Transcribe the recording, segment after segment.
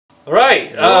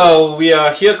Alright, we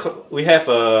are here. We have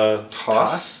a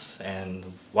Tusq, and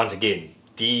once again,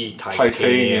 the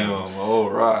titanium.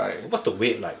 Alright. What's the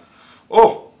weight like?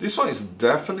 Oh, this one is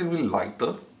definitely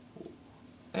lighter,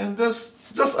 and just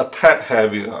a tad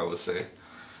heavier, I would say.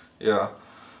 Yeah.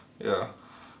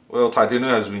 Well,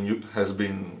 titanium has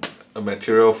been a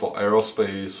material for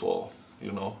aerospace, for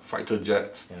fighter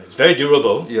jets. Yeah, it's very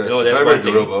durable. Yeah, that's very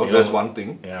durable. That's one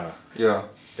thing. Yeah.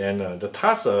 Then the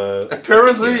Tusq.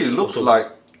 Apparently, it looks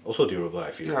like also durable.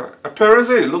 I feel. Yeah.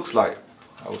 Apparently, it looks like,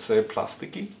 I would say,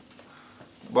 plasticky,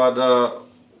 but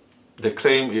they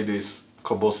claim it is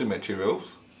composite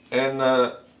materials, and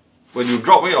when you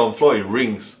drop it on the floor, it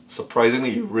rings.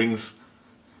 Surprisingly, it rings.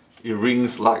 It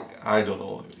rings like, I don't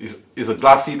know. It's a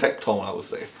glassy tectone, I would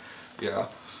say. Yeah.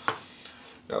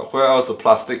 Where else the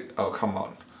plastic? Oh, come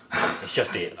on. It's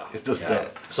just dead. It's just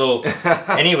dead. So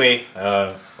anyway,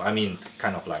 I mean,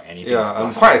 kind of like anything. Yeah,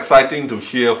 I'm quite exciting to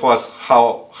hear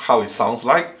how it sounds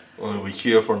like when we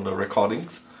hear from the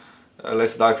recordings.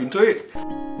 Let's dive into it.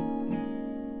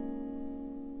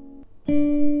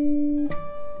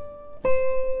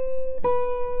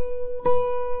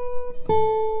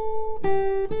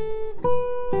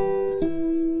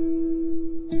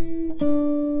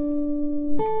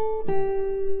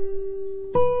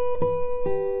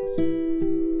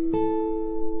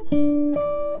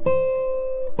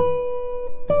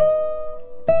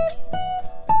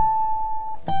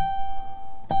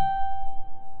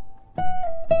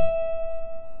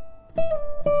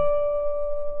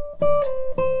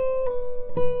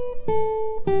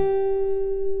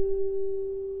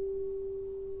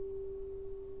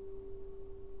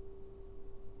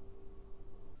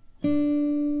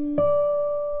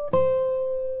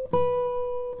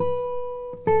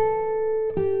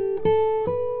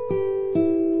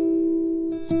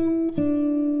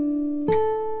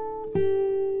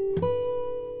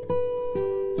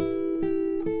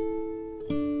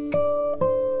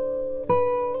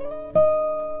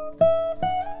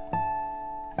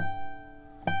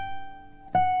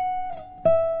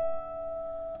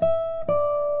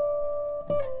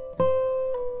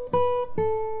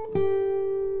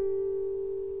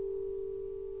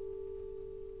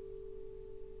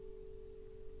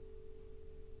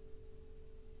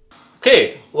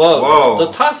 Okay, well, the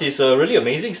Tusq is really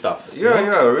amazing stuff.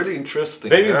 Yeah, really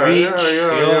interesting. Very rich.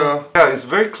 Yeah, it's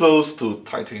very close to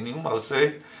titanium, I would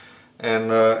say, and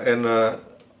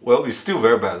well, it's still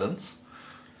very balanced.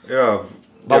 Yeah.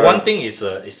 But one thing is,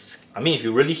 I mean, if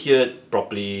you really hear it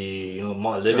properly, a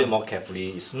little bit more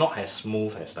carefully, it's not as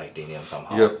smooth as titanium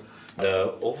somehow. Yep.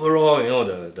 The overall,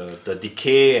 the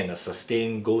decay and the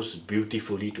sustain goes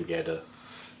beautifully together.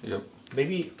 Yep.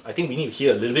 Maybe I think we need to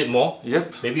hear a little bit more.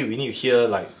 Yep. Maybe we need to hear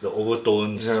like the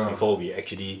overtones before we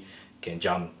actually can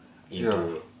jump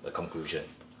into a conclusion.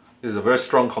 It's a very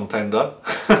strong contender.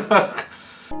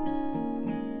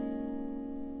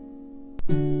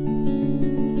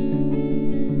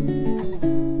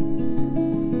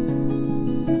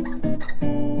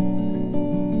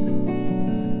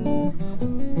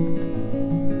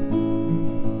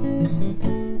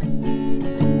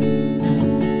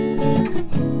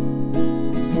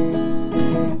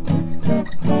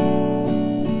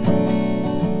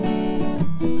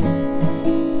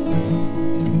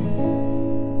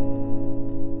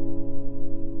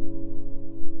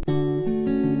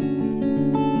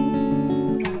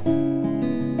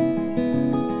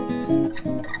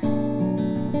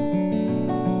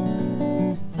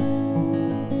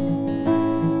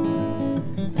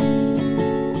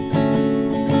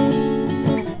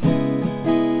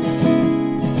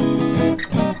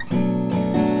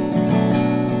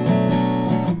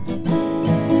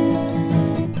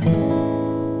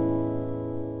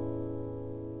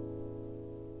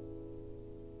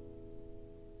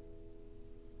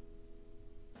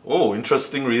 Oh,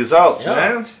 interesting results,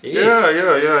 man.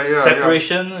 Yeah.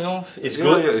 Separation, is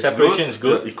good. It's Separation is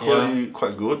good. Equally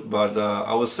quite good, but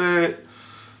I would say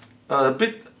a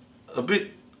bit.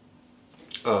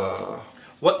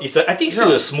 What is the? I think it's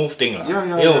still a smooth thing,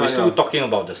 we're still talking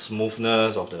about the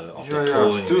smoothness of the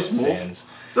tone. Still smooth. Sense.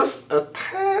 Just a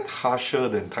tad harsher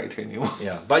than titanium.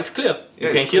 Yeah, but it's clear.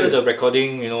 You can hear the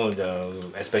recording.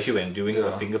 Especially when doing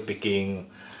the finger picking.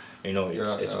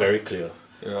 It's very clear.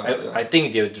 I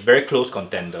think they're very close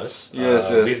contenders. Yes.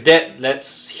 With that,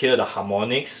 let's hear the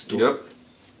harmonics to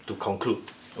conclude.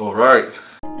 All right.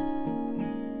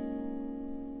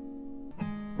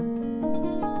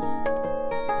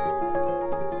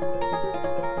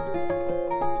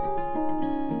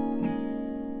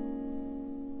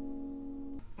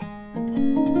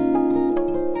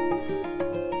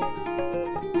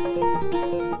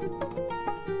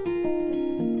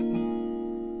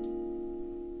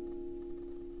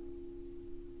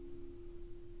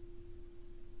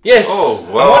 Yes. Oh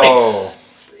wow. Harmonics.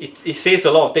 It says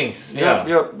a lot of things. Yeah.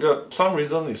 Some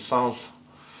reason it sounds.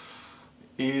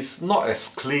 It's not as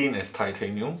clean as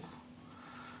titanium.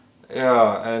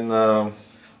 Yeah, and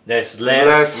there's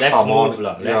less harmonic,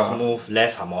 smooth, less smooth,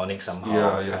 less harmonic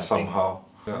somehow. Yeah, somehow.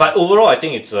 Yeah. But overall, I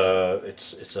think it's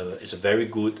a very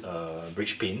good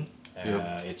bridge pin.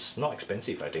 It's not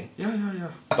expensive, I think. Yeah.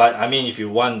 But I mean, if you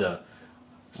want the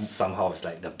somehow it's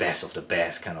like the best of the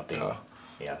best kind of thing.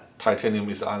 Yeah. Titanium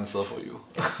is the answer for you.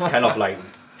 It's kind of like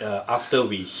after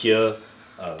we hear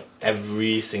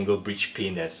every single bridge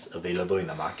pin that's available in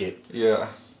the market. Yeah.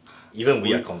 Even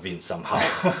we are convinced somehow.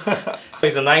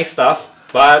 It's a nice stuff,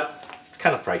 but it's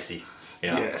kind of pricey.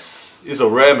 Yeah. Yes. It's a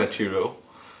rare material.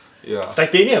 Yeah. It's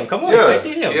titanium. Come on, it's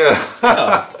titanium.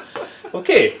 Yeah.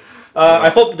 Okay. I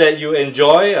hope that you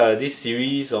enjoy this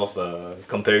series of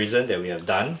comparison that we have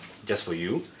done just for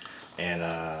you, and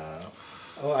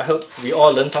I hope we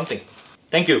all learn something.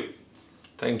 Thank you.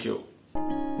 Thank you.